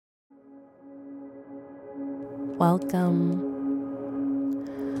welcome.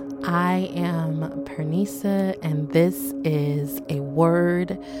 I am Pernisa, and this is a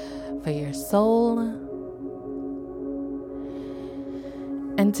word for your soul.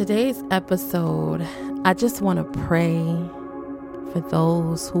 In today's episode, I just want to pray for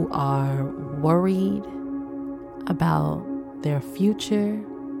those who are worried about their future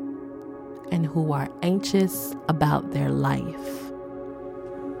and who are anxious about their life.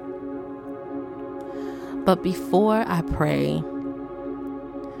 But before I pray,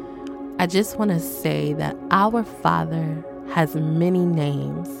 I just want to say that our Father has many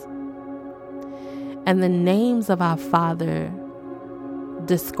names, and the names of our Father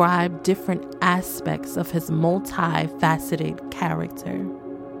describe different aspects of his multifaceted character.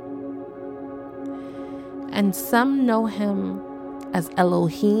 And some know him as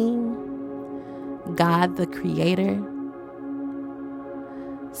Elohim, God the Creator.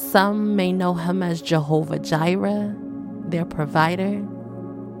 Some may know him as Jehovah Jireh, their provider.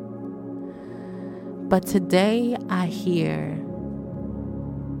 But today I hear,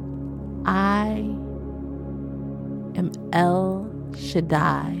 I am El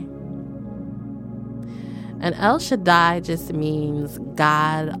Shaddai. And El Shaddai just means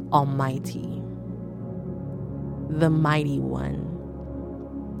God Almighty, the Mighty One.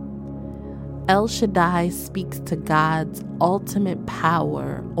 El Shaddai speaks to God's ultimate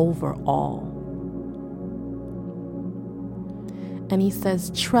power over all. And he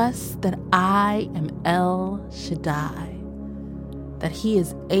says, trust that I am El Shaddai, that he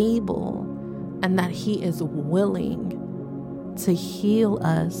is able and that he is willing to heal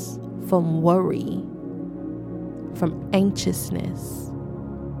us from worry, from anxiousness.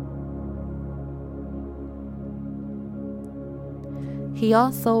 He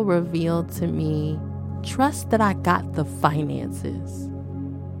also revealed to me, trust that I got the finances.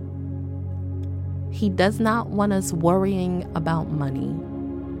 He does not want us worrying about money.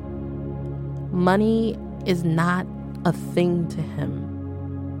 Money is not a thing to him.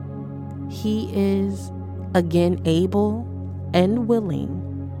 He is, again, able and willing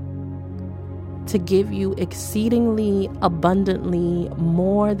to give you exceedingly abundantly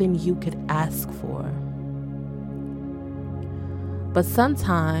more than you could ask for. But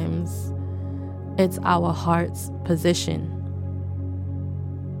sometimes it's our heart's position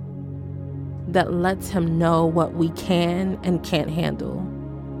that lets him know what we can and can't handle.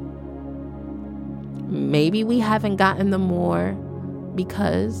 Maybe we haven't gotten the more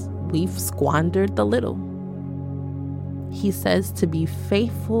because we've squandered the little. He says to be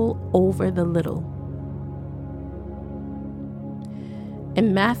faithful over the little.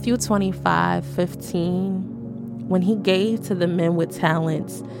 In Matthew 25:15, when he gave to the men with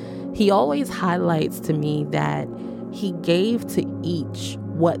talents, he always highlights to me that he gave to each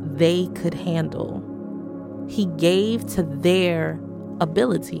what they could handle. He gave to their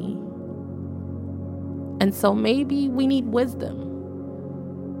ability. And so maybe we need wisdom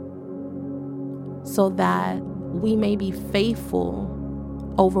so that we may be faithful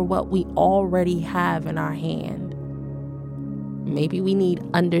over what we already have in our hand. Maybe we need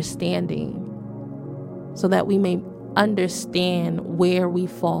understanding so that we may understand where we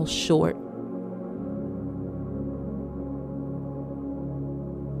fall short.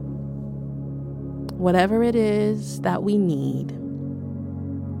 Whatever it is that we need,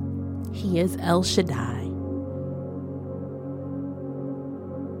 he is El Shaddai,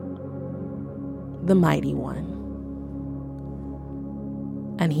 the Mighty One.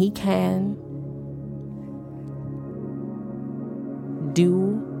 And he can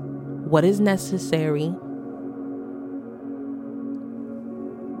do what is necessary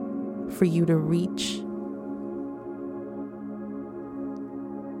for you to reach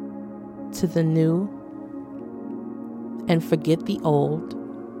to the new and forget the old.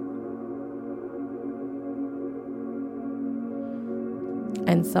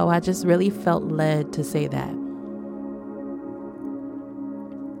 And so I just really felt led to say that.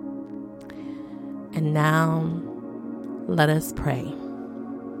 And now let us pray.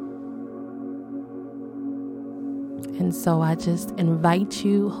 And so I just invite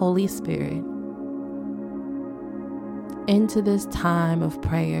you, Holy Spirit, into this time of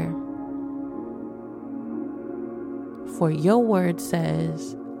prayer. For your word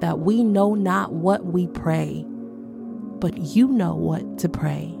says that we know not what we pray, but you know what to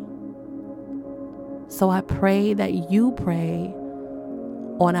pray. So I pray that you pray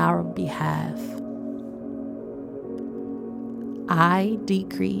on our behalf. I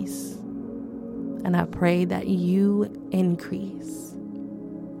decrease, and I pray that you increase.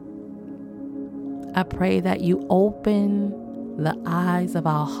 I pray that you open the eyes of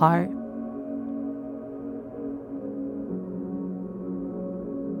our heart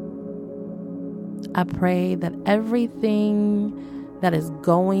I pray that everything that is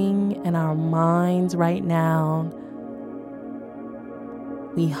going in our minds right now,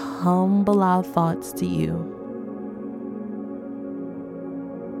 we humble our thoughts to you.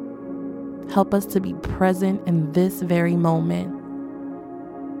 Help us to be present in this very moment.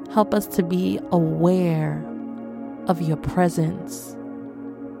 Help us to be aware of your presence.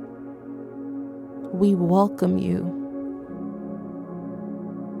 We welcome you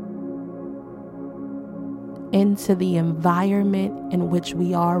into the environment in which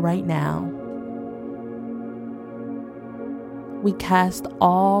we are right now. We cast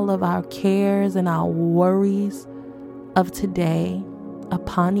all of our cares and our worries of today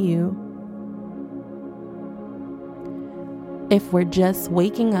upon you. If we're just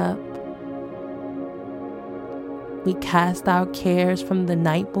waking up, we cast our cares from the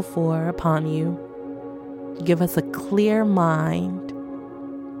night before upon you. Give us a clear mind.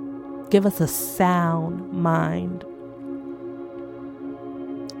 Give us a sound mind.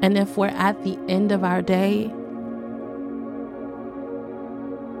 And if we're at the end of our day,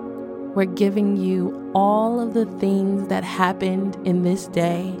 we're giving you all of the things that happened in this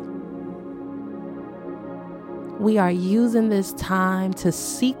day. We are using this time to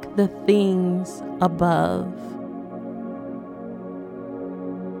seek the things above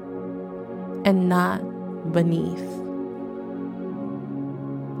and not beneath,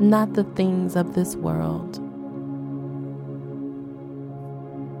 not the things of this world.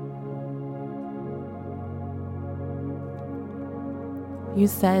 You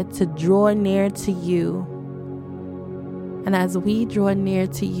said to draw near to you, and as we draw near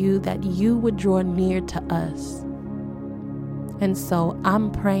to you, that you would draw near to us. And so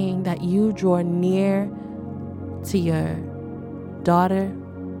I'm praying that you draw near to your daughter,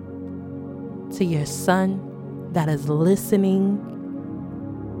 to your son that is listening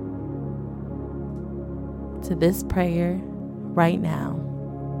to this prayer right now.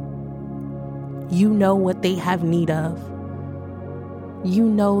 You know what they have need of. You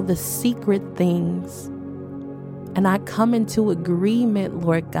know the secret things. And I come into agreement,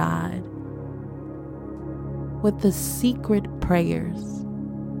 Lord God, with the secret prayers,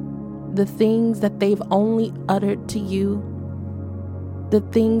 the things that they've only uttered to you, the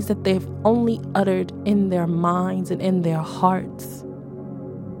things that they've only uttered in their minds and in their hearts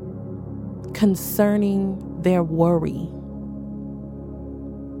concerning their worry.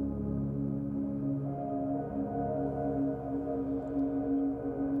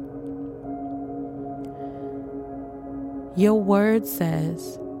 Your word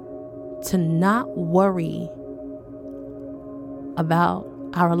says to not worry about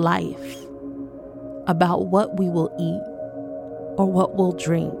our life, about what we will eat or what we'll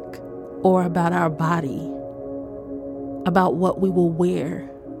drink, or about our body, about what we will wear.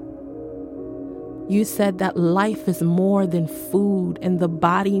 You said that life is more than food and the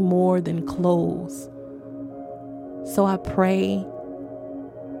body more than clothes. So I pray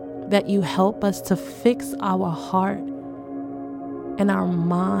that you help us to fix our heart and our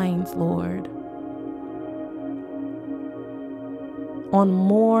minds, Lord, on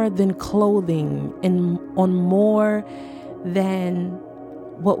more than clothing and on more than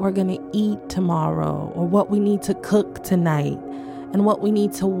what we're going to eat tomorrow or what we need to cook tonight and what we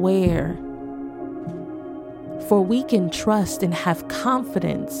need to wear. For we can trust and have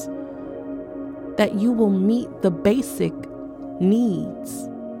confidence that you will meet the basic needs.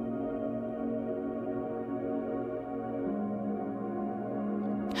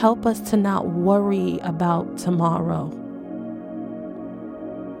 Help us to not worry about tomorrow.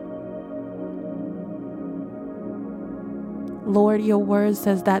 Lord, your word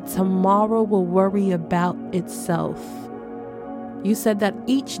says that tomorrow will worry about itself. You said that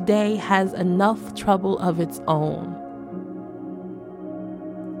each day has enough trouble of its own.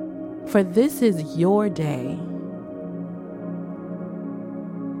 For this is your day.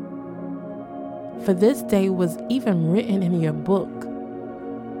 For this day was even written in your book.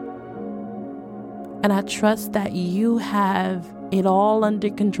 And I trust that you have it all under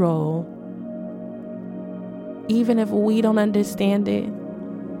control. Even if we don't understand it,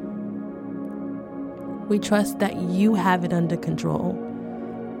 we trust that you have it under control.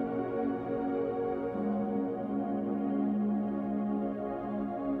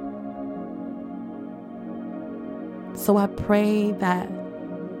 So I pray that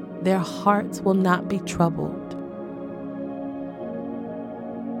their hearts will not be troubled.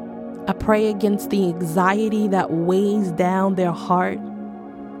 I pray against the anxiety that weighs down their heart.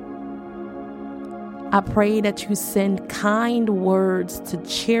 I pray that you send kind words to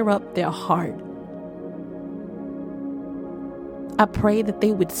cheer up their heart. I pray that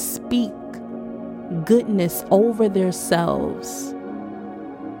they would speak goodness over themselves.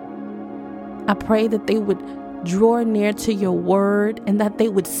 I pray that they would draw near to your word and that they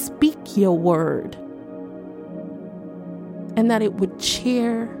would speak your word and that it would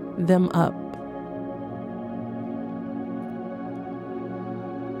cheer them up.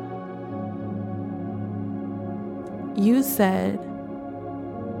 You said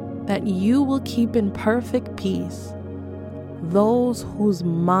that you will keep in perfect peace those whose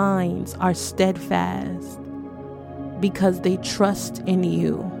minds are steadfast because they trust in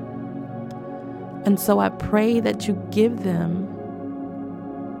you. And so I pray that you give them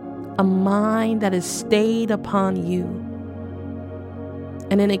a mind that is stayed upon you.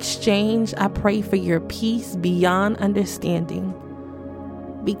 And in exchange, I pray for your peace beyond understanding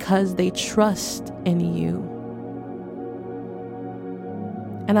because they trust in you.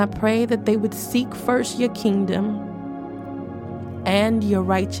 And I pray that they would seek first your kingdom and your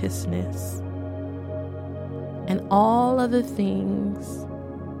righteousness, and all other things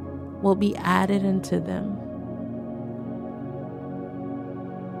will be added unto them.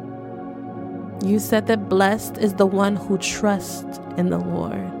 You said that blessed is the one who trusts in the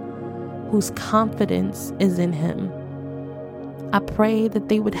Lord, whose confidence is in him. I pray that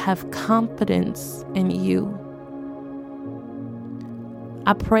they would have confidence in you.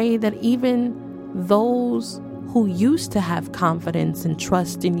 I pray that even those who used to have confidence and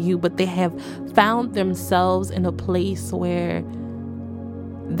trust in you, but they have found themselves in a place where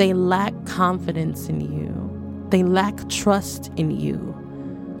they lack confidence in you, they lack trust in you.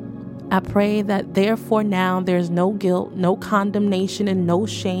 I pray that therefore now there's no guilt, no condemnation, and no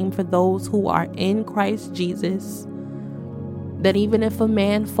shame for those who are in Christ Jesus. That even if a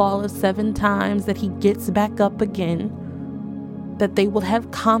man falleth 7 times, that he gets back up again. That they will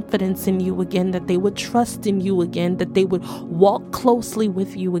have confidence in you again, that they would trust in you again, that they would walk closely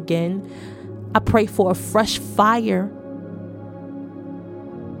with you again. I pray for a fresh fire,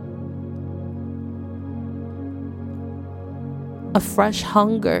 a fresh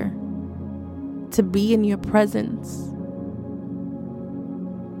hunger to be in your presence.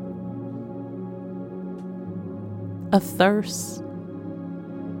 A thirst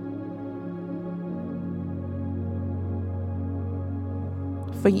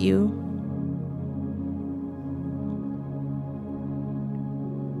for you.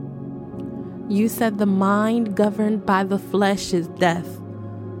 You said the mind governed by the flesh is death,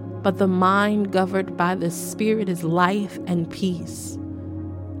 but the mind governed by the Spirit is life and peace.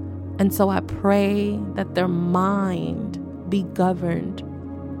 And so I pray that their mind be governed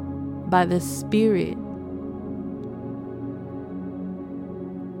by the Spirit.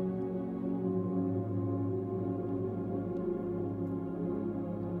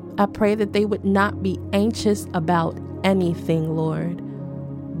 I pray that they would not be anxious about anything, Lord,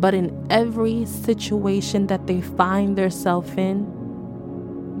 but in every situation that they find themselves in,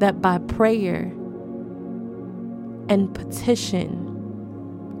 that by prayer and petition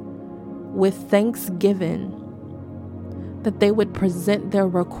with thanksgiving, that they would present their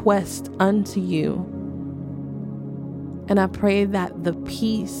request unto you. And I pray that the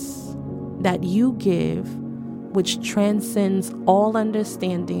peace that you give, which transcends all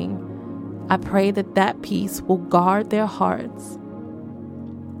understanding, I pray that that peace will guard their hearts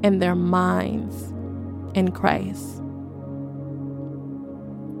and their minds in Christ.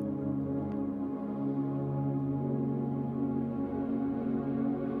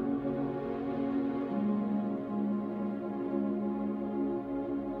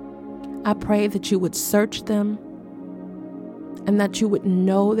 I pray that you would search them and that you would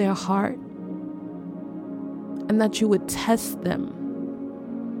know their heart and that you would test them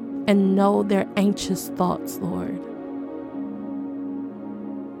and know their anxious thoughts, Lord.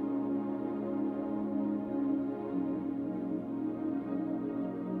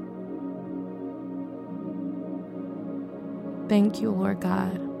 Thank you, Lord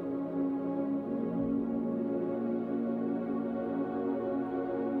God.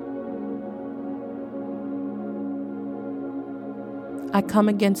 I come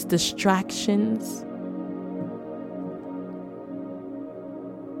against distractions.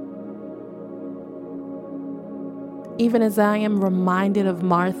 Even as I am reminded of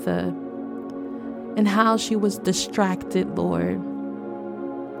Martha and how she was distracted, Lord,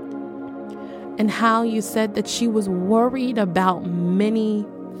 and how you said that she was worried about many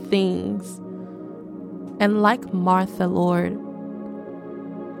things. And like Martha, Lord,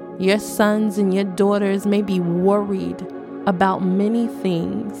 your sons and your daughters may be worried about many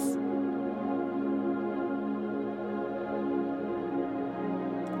things.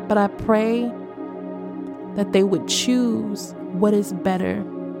 But I pray that they would choose what is better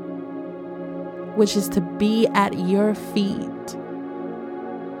which is to be at your feet.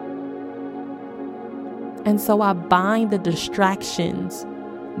 And so I bind the distractions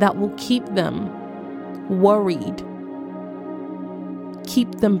that will keep them worried,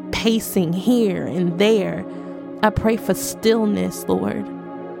 keep them pacing here and there. I pray for stillness, Lord,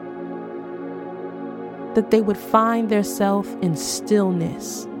 that they would find themselves in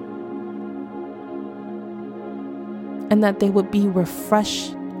stillness, and that they would be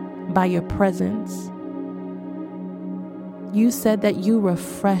refreshed by your presence. You said that you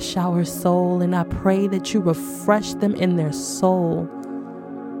refresh our soul, and I pray that you refresh them in their soul.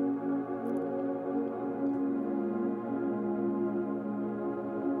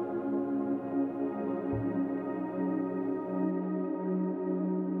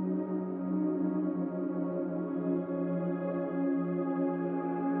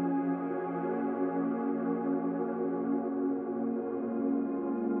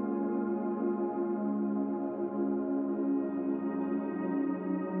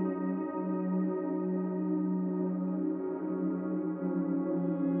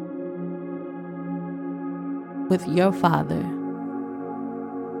 With your Father.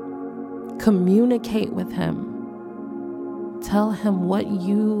 Communicate with him. Tell him what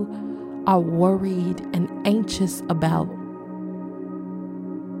you are worried and anxious about.